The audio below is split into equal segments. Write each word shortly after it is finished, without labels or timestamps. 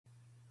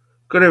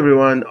Good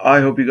everyone. I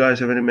hope you guys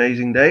have an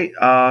amazing day.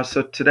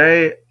 So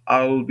today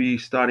I'll be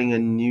starting a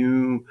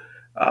new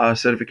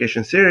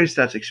certification series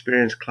that's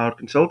Experienced Cloud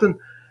Consultant.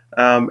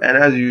 And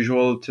as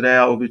usual, today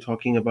I will be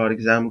talking about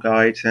exam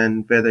guides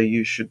and whether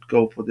you should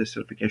go for this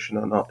certification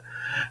or not.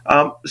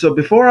 So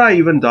before I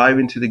even dive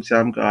into the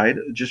exam guide,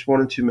 just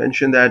wanted to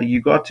mention that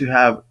you got to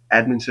have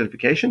admin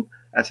certification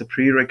as a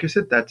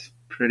prerequisite. That's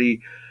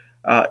pretty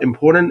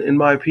important in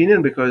my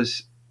opinion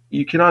because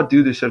you cannot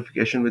do the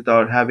certification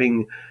without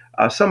having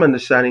some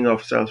understanding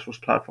of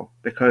Salesforce platform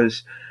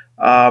because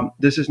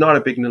this is not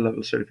a beginner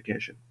level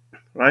certification,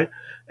 right?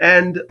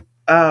 And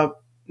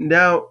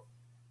now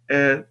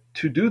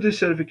to do this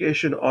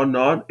certification or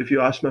not, if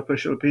you ask my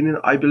personal opinion,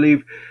 I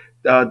believe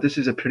this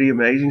is a pretty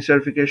amazing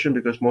certification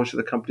because most of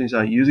the companies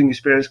are using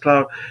Experience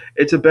Cloud.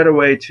 It's a better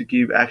way to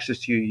give access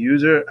to your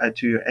user and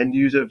to your end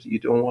user. You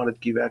don't want to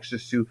give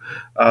access to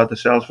the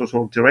Salesforce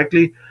world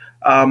directly.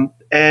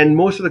 And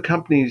most of the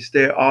companies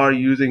they are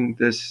using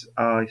this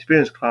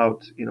Experience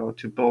Cloud,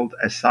 to build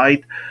a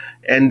site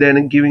and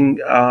then giving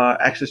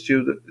access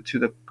to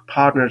the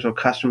partners or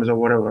customers or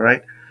whatever,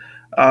 right?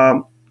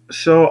 Um,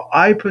 so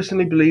I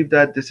personally believe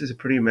that this is a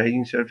pretty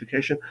amazing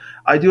certification.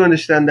 I do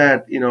understand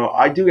that,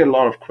 I do get a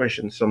lot of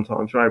questions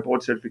sometimes, right?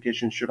 What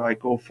certification should I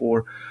go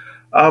for?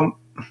 Um,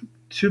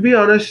 to be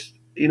honest,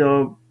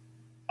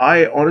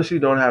 I honestly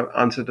don't have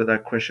answer to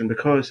that question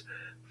because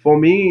for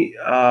me,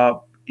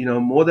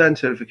 more than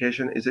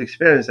certification is the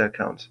experience that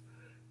counts.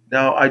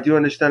 Now, I do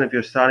understand if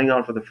you're starting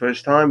out for the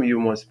first time, you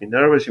must be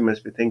nervous. You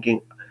must be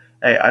thinking,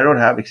 "Hey, I don't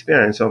have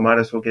experience, so I might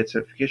as well get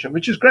certification,"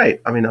 which is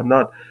great. I mean, I'm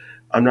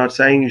not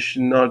saying you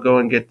should not go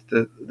and get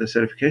the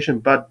certification,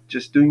 but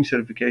just doing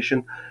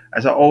certification,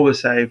 as I always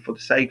say, for the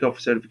sake of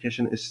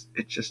certification, it's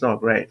just not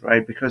great,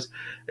 right? Because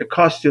it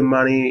costs you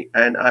money,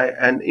 and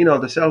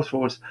the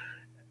Salesforce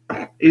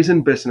is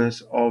in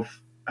business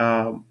of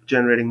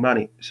generating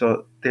money.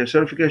 So their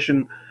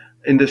certification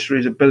industry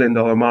is $1 billion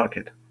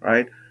market,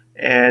 right?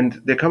 And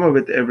they come up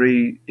with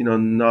every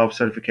NOV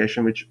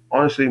certification, which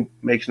honestly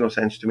makes no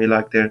sense to me.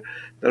 Like the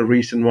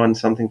recent one,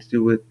 something to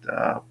do with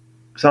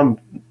some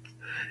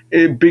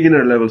a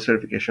beginner level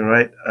certification,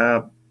 right?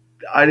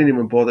 I didn't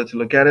even bother to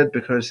look at it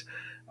because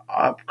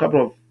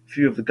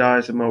few of the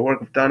guys in my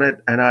work have done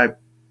it, and I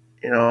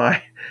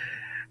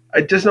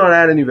does not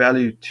add any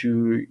value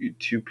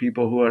to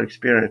people who are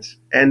experienced.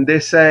 And they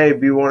say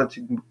we wanted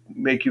to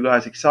make you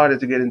guys excited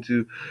to get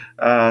into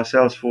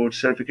Salesforce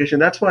certification.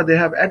 That's why they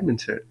have admin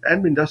cert.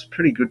 Admin does a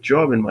pretty good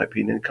job in my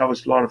opinion. It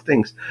covers a lot of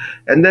things.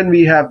 And then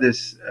we have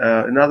this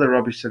another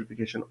rubbish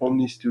certification,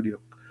 Omni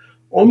Studio.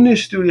 Omni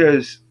Studio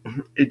is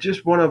it's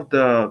just one of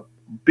the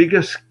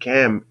biggest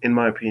scam in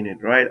my opinion,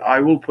 right?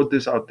 I will put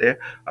this out there.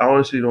 I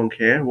honestly don't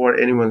care what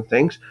anyone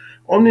thinks.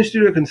 Omni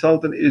Studio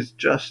Consultant is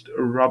just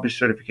a rubbish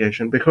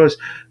certification because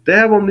they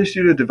have Omni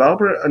Studio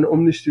Developer and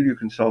Omni Studio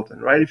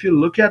Consultant, right? If you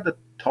look at the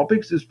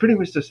topics, it's pretty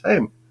much the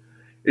same.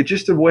 It's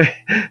just a way.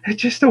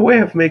 It's just a way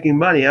of making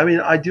money. I mean,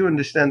 I do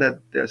understand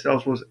that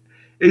Salesforce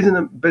isn't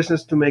a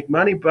business to make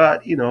money,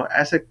 but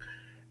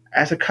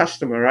as a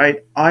customer,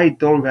 right? I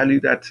don't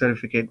value that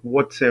certificate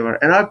whatsoever.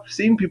 And I've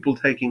seen people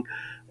taking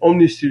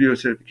Omni Studio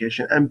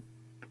certification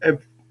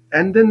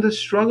and then the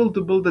struggle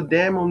to build the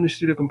damn Omni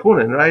Studio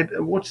component, right?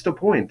 What's the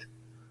point?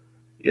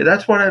 Yeah,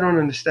 that's what I don't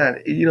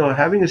understand.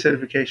 Having a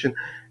certification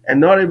and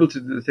not able to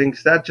do the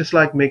things, that's just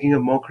like making a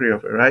mockery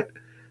of it, right?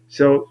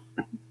 So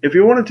if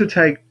you wanted to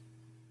take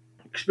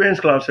Experience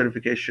Cloud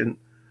certification,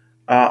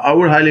 I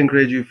would highly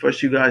encourage you.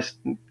 First, you guys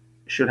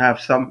should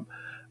have some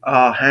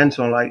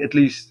hands-on, like at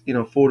least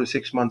 4 to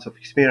 6 months of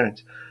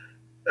experience.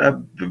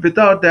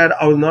 Without that,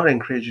 I will not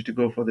encourage you to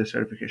go for this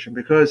certification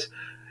because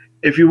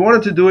if you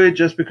wanted to do it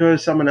just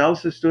because someone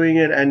else is doing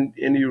it and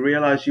you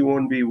realize you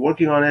won't be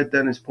working on it,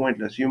 then it's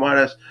pointless. You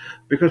might as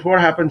because what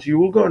happens, you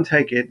will go and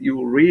take it, you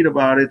will read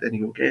about it, and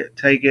you'll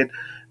take it,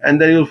 and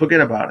then you'll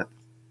forget about it.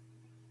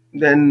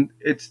 Then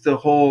it's the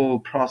whole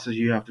process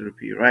you have to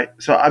repeat, right?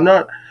 So I'm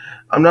not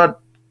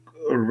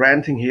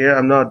ranting here.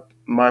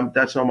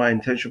 That's not my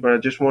intention, but I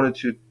just wanted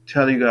to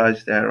tell you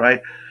guys that,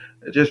 right?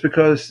 Just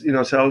because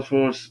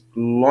Salesforce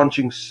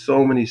launching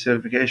so many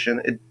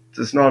certification, it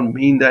does not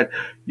mean that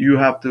you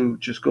have to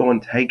just go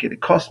and take it.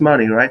 It costs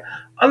money, right?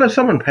 Unless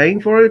someone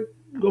paying for it,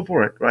 go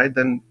for it, right?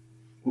 Then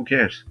who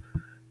cares?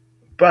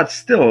 But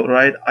still,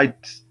 right?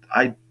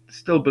 I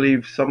still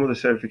believe some of the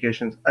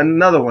certifications.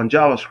 Another one,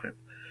 JavaScript.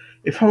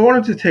 If I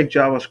wanted to take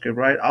JavaScript,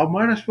 right, I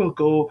might as well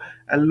go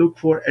and look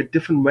for a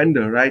different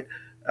vendor, right?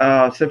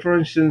 So, for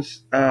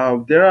instance,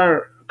 there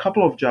are a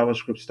couple of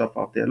JavaScript stuff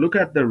out there. Look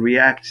at the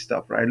React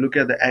stuff, right? Look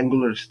at the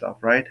Angular stuff,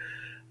 right?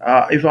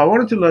 If I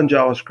wanted to learn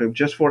JavaScript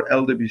just for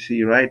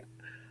LWC, right,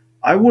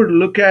 I would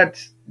look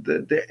at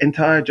the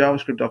entire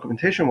JavaScript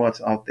documentation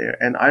what's out there,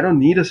 and I don't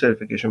need a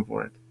certification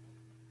for it.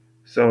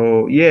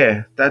 So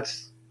yeah,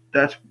 that's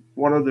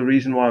one of the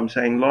reasons why I'm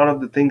saying a lot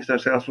of the things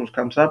that Salesforce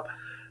comes up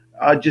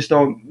just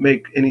don't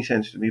make any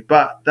sense to me.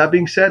 But that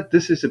being said,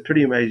 this is a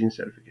pretty amazing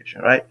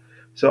certification, right?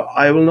 So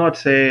I will not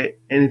say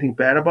anything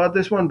bad about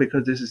this one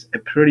because this is a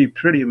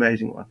pretty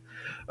amazing one.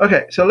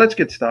 Okay, so let's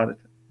get started.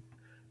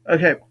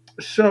 Okay,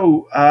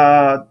 so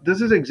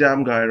this is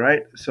exam guide,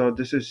 right? So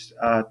this is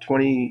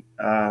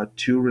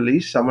 22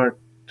 release, summer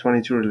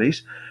 22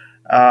 release.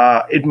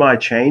 It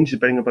might change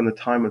depending upon the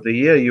time of the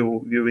year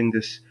you're viewing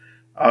this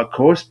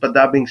course. But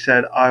that being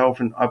said, I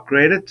often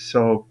upgrade it,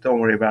 so don't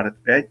worry about it.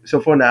 Okay.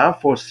 So for now,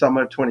 for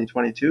summer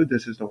 2022,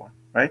 this is the one,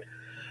 right?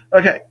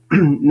 Okay.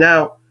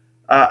 Now,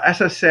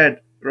 as I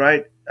said,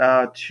 right,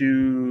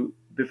 to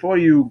before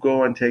you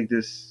go and take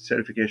this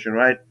certification,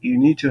 right, you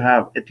need to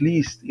have at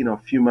least a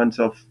few months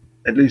of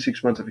at least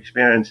 6 months of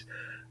experience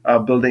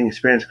building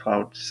Experience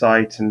Cloud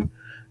sites and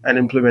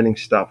implementing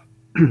stuff,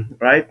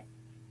 right?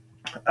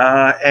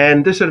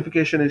 And this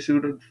certification is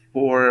suited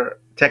for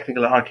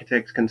technical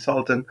architects,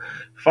 consultant,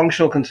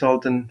 functional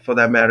consultant for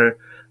that matter.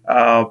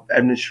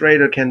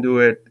 Administrator can do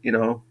it,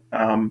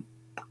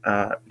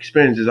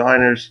 experienced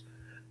designers.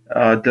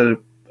 I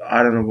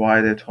don't know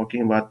why they're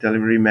talking about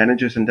delivery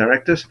managers and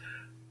directors.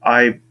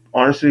 I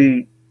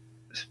honestly,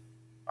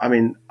 I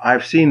mean,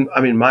 I've seen. I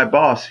mean, my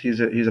boss,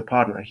 he's a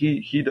partner.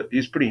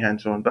 He's pretty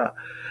hands on, but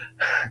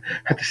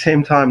at the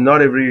same time,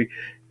 not every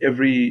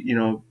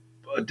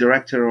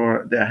director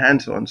or they're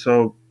hands on.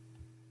 So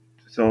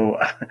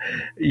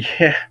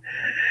yeah,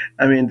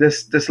 I mean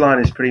this line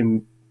is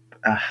pretty.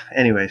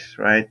 Anyways,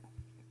 right?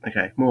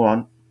 Okay, move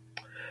on.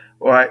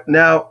 All right,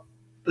 now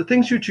the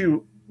things which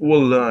you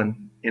will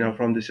learn,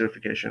 from the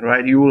certification,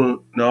 right? You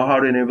will know how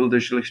to enable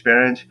digital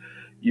experience.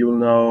 You will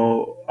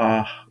know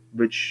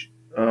which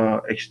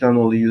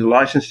external user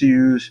license to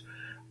use.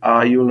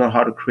 You will know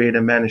how to create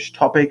and manage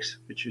topics,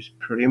 which is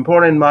pretty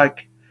important in my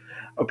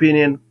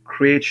opinion.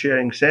 Create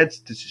sharing sets.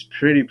 This is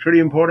pretty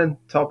important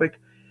topic.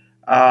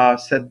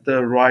 Set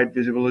the right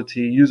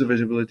user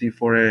visibility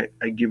for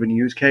a given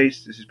use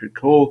case. This is pretty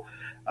cool.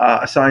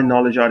 Assign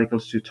knowledge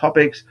articles to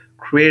topics.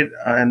 Create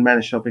and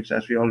manage topics,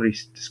 as we already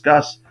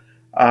discussed.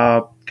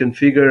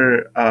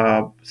 Configure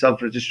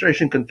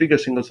self-registration. Configure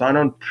single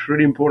sign-on.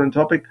 Pretty important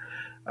topic.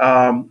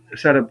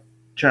 Set up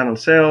channel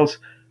sales.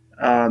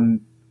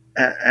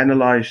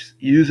 Analyze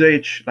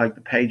usage, like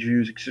the page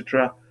views,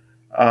 etc.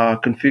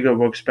 Configure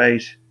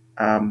workspace.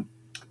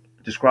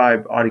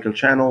 Describe article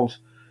channels.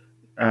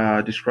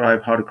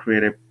 Describe how to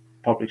create a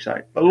public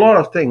site. A lot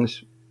of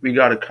things we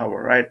got to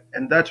cover, right?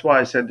 And that's why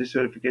I said this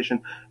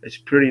certification is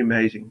pretty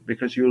amazing,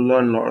 because you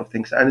learn a lot of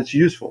things and it's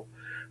useful,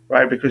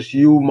 right? Because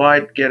you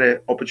might get an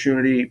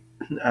opportunity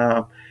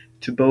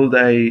to build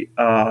a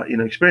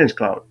Experience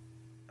Cloud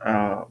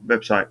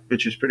website,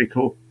 which is pretty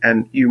cool,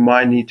 and you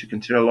might need to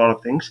consider a lot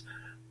of things,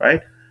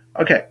 right?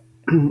 Okay,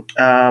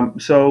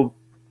 so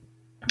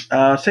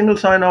single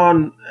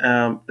sign-on,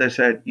 they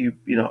said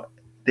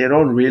they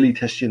don't really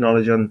test your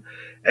knowledge on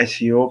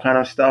SEO kind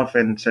of stuff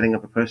and setting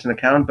up a personal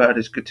account, but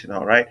it's good to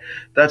know, right?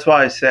 That's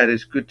why I said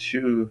it's good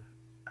to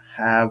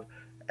have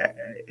uh,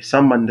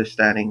 some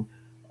understanding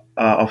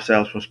of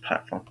Salesforce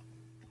platform.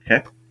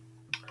 Okay,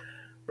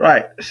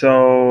 right.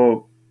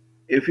 So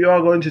if you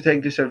are going to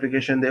take this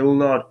certification, they will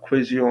not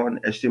quiz you on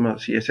HTML,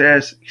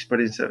 CSS,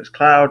 Expert in Service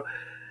Cloud,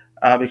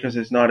 because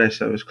it's not a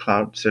Service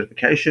Cloud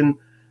certification.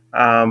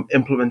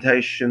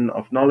 Implementation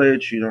of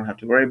knowledge, you don't have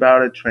to worry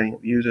about it. Training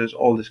of users,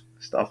 all this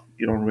stuff,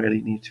 you don't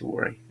really need to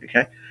worry.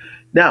 Okay.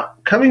 Now,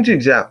 coming to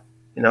exam,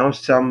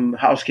 some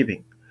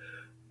housekeeping.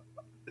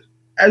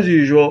 As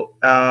usual,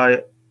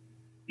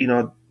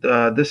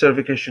 this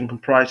certification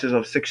comprises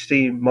of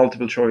 60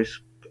 multiple choice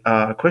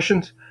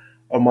questions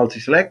or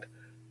multi-select,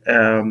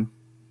 um,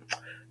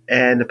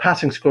 and the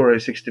passing score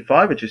is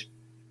 65, which is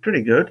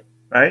pretty good,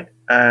 right?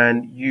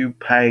 And you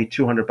pay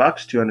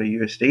 $200, 200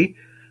 USD,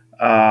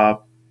 uh,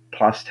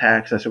 plus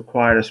tax as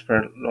required as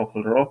per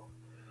local law.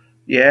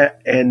 Yeah,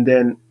 and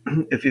then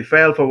if you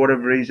fail for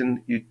whatever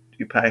reason, you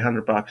pay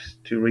 $100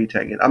 to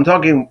retake it. I'm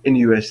talking in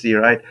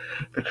USD, right?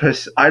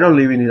 Because I don't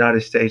live in the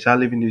United States. I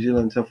live in New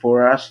Zealand, so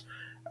for us,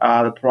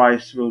 the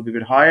price will be a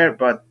bit higher,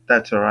 but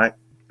that's all right.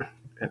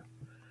 Yeah.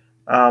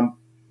 Um,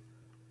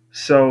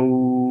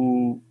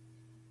 so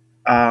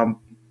um,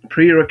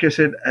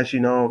 prerequisite, as you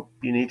know,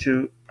 you need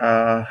to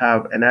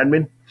have an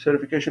admin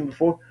certification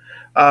before.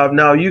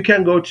 Now you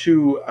can go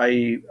to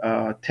a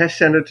test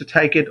center to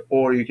take it,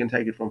 or you can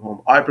take it from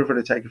home. I prefer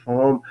to take it from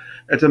home.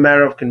 It's a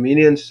matter of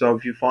convenience. So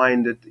if you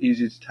find it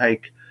easy to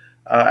take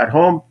at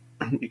home,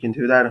 you can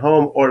do that at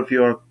home. Or if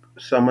you're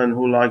someone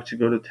who likes to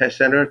go to test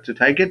center to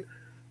take it,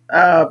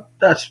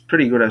 that's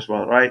pretty good as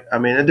well, right? I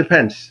mean, it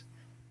depends.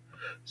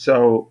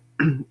 So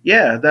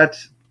yeah,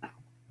 that's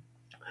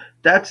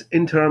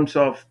in terms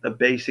of the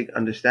basic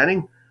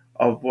understanding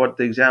of what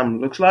the exam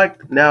looks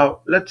like.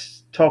 Now,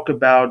 let's talk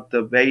about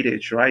the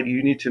weightage, right?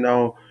 You need to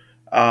know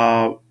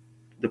uh,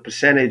 the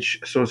percentage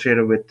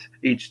associated with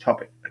each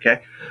topic,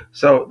 okay?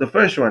 So the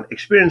first one,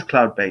 Experience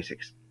Cloud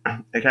Basics,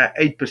 okay,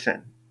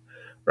 8%,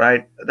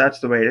 right? That's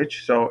the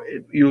weightage. So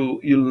you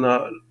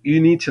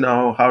need to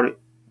know how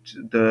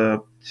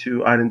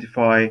to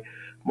identify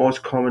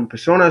most common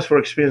personas for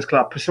Experience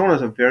Cloud.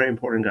 Personas are very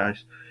important,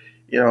 guys.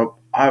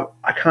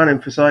 I can't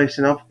emphasize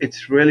enough.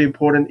 It's really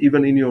important,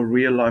 even in your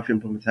real life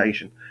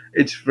implementation.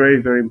 It's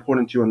very, very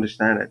important to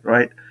understand it,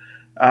 right?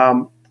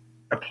 Um,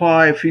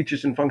 Apply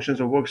features and functions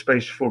of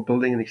workspace for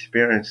building an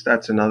experience.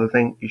 That's another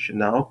thing you should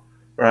know,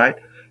 right?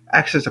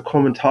 Access the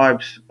common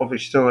types of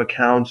external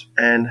accounts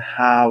and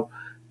how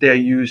they're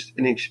used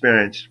in the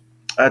experience.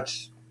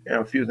 That's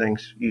a few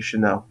things you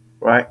should know,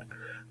 right?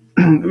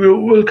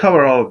 we'll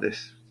cover all of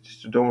this,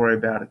 so don't worry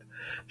about it.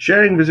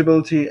 Sharing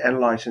visibility and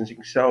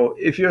licensing. So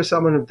if you're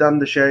someone who's done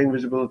the sharing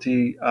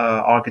visibility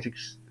architect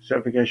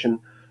certification,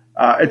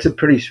 it's a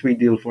pretty sweet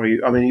deal for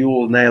you. I mean, you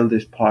will nail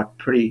this part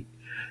pretty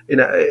in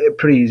a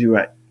pretty easy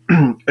way.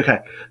 Okay,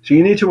 so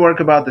you need to work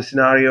about the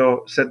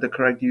scenario, set the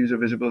correct user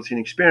visibility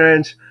and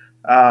experience,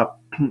 uh,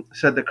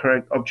 set the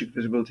correct object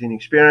visibility and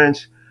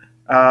experience,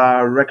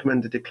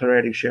 recommend the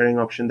declarative sharing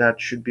option that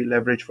should be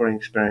leveraged for an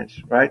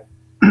experience, right?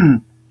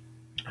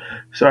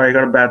 Sorry, I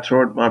got a bad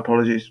throat. My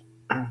apologies.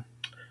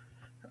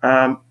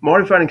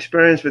 Modifying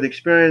experience with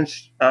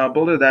experience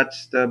builder.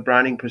 That's the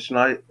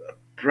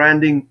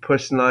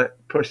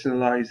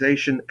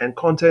personalization and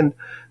content.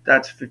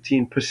 That's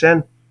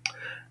 15%.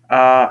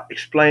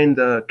 Explain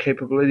the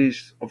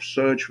capabilities of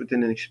search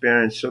within an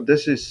experience. So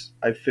this is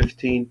a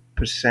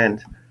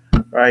 15%,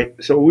 right?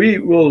 So we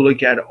will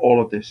look at all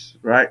of this,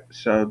 right?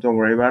 So don't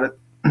worry about it.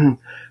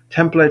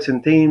 Templates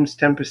and themes,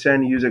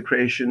 10%. User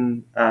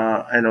creation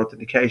and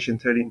authentication,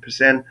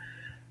 13%.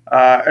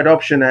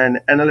 Adoption and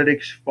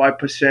analytics,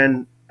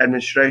 5%.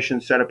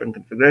 Administration, setup, and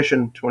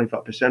configuration,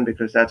 25%,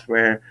 because that's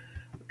where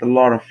a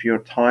lot of your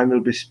time will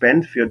be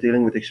spent if you're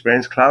dealing with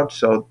Experience Cloud.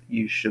 So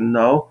you should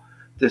know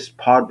this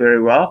part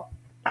very well.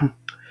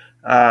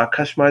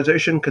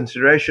 Customization,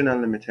 consideration,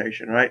 and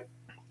limitation, right?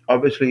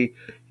 Obviously,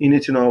 you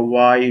need to know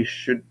why you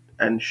should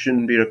and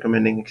shouldn't be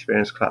recommending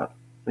Experience Cloud.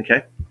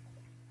 Okay.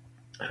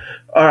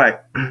 All right.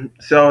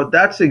 So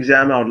that's the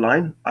exam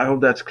outline. I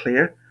hope that's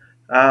clear.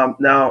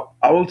 Now,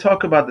 I will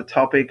talk about the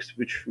topics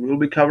which we'll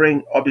be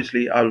covering.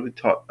 Obviously, I'll be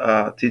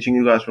teaching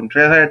you guys from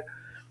Trailhead,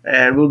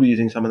 and we'll be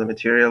using some of the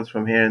materials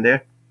from here and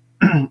there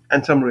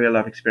and some real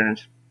life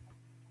experience.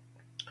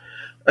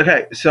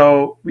 Okay,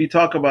 so we're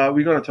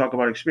going to talk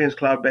about Experience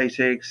Cloud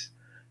basics,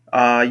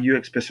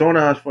 UX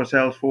personas for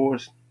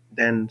Salesforce,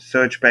 then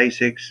search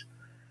basics,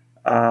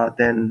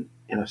 then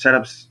set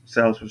up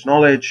Salesforce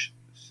knowledge,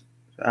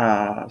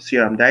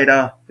 CRM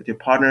data with your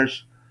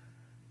partners,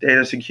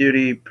 data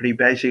security, pretty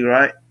basic,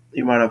 right?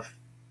 You might have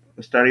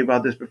studied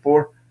about this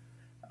before.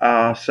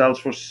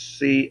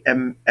 Salesforce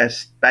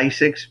CMS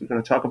basics, we're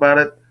going to talk about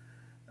it.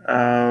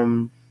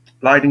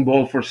 Lightning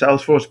bolt for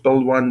Salesforce,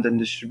 build one, then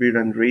distribute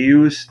and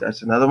reuse.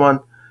 That's another one.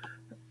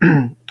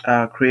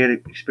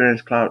 Create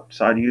Experience Cloud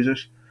side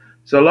users.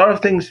 So a lot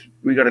of things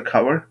we got to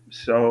cover.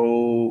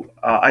 So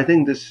I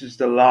think this is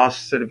the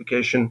last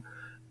certification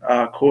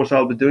course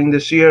I'll be doing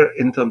this year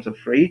in terms of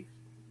free.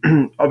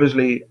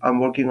 Obviously, I'm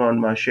working on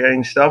my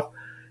sharing stuff.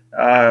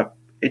 Uh,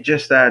 it's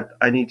just that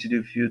I need to do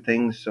a few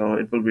things, so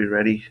it will be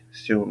ready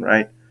soon,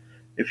 right?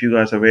 If you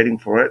guys are waiting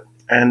for it.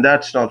 And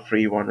that's not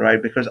free one,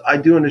 right? Because I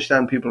do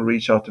understand people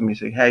reach out to me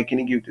saying, hey, can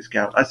you give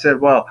discount? I said,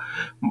 well,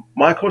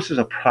 my courses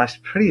are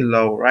priced pretty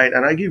low, right?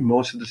 And I give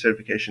most of the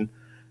certification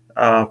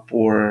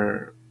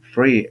for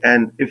free.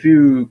 And if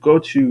you go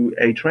to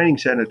a training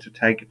center to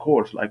take a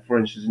course, like for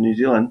instance in New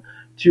Zealand,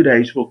 2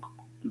 days will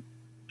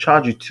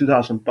charge you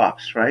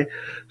 $2,000, right?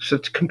 So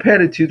to compare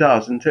to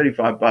 2,000,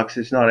 $35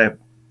 is not a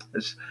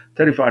it's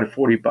 35 to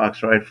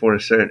 $40, right, for a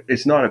cert.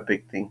 It's not a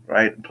big thing,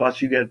 right?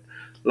 Plus you get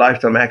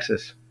lifetime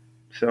access.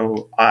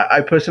 So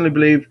I personally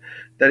believe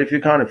that if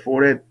you can't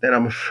afford it, then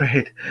I'm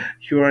afraid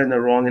you are in the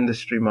wrong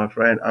industry, my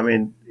friend. I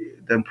mean,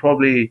 then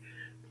probably,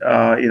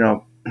 uh, you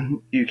know,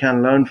 you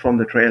can learn from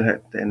the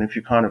trailhead. Then if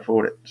you can't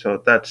afford it,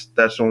 so that's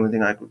the only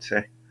thing I could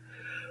say.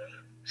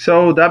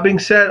 So that being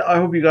said, I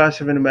hope you guys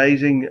have an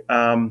amazing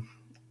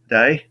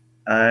day,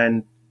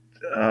 and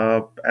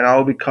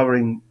I'll be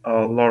covering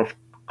a lot of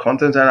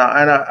content, and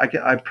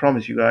I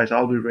promise you guys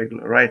I'll be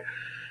regular, right?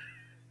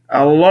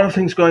 A lot of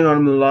things going on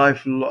in my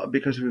life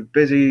because we're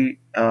busy,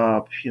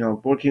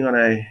 working on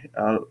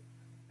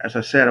as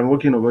I said, I'm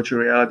working on a virtual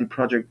reality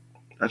project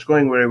that's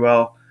going very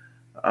well.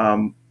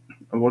 Um,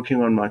 I'm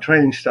working on my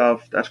training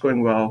stuff that's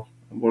going well.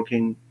 I'm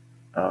working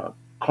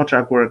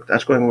contract work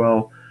that's going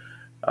well.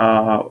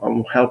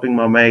 I'm helping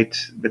my mate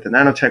with the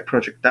nanotech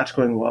project that's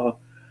going well.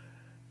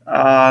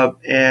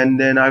 And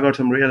then I got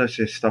some real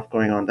estate stuff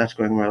going on. That's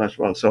going well as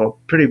well. So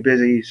pretty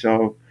busy.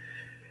 So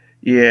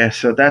yeah,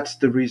 so that's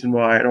the reason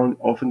why I don't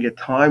often get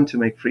time to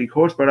make free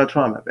course, but I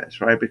try my best,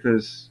 right?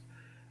 Because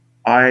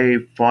I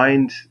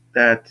find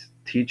that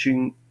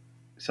teaching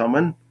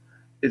someone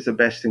is the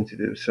best thing to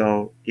do.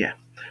 So yeah.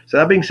 So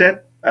that being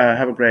said,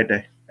 have a great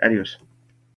day. Adios.